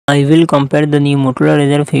I will compare the new Motorola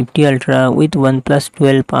Razr 50 Ultra with OnePlus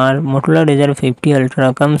 12R. Motorola Razr 50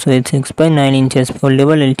 Ultra comes with 6.9 inches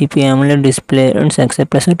foldable LTP AMOLED display and success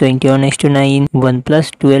ratio 21:9. OnePlus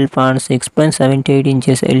 12R 6.78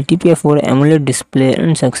 inches LTP4 AMOLED display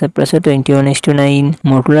and success ratio 21:9.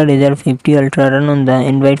 Motorola Razr 50 Ultra run on the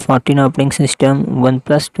Android 14 operating system.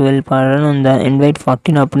 OnePlus 12R run on the Android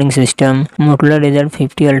 14 operating system. Motorola Razr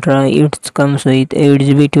 50 Ultra it comes with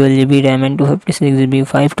 8GB, 12GB RAM and 256GB,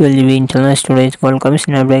 512GB internal storage. Qualcomm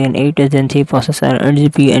Snapdragon 8 Gen 3 processor,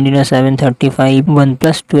 8GB Adreno 735.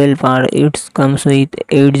 OnePlus 12R it comes with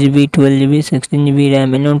 8GB, 12GB, 16GB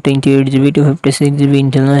RAM and 28GB, 256GB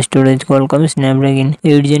internal storage. Qualcomm Snapdragon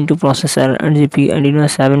 8 Gen 2 processor, 8GB Adreno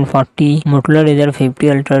 740. Motorola Razr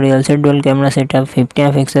 50 Ultra real set dual camera setup,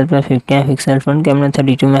 50MP plus 50MP front camera,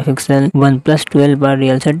 32MP. OnePlus 12R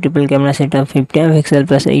real set triple camera setup, 50MP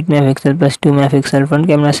plus 8MP plus 2MP front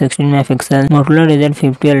camera, 16MP. Motorola Razr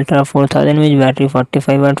 50 Ultra 4000 mAh battery,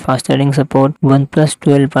 45W fast charging support. OnePlus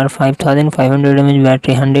 12R 5500 mAh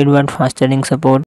battery, 100W fast charging support.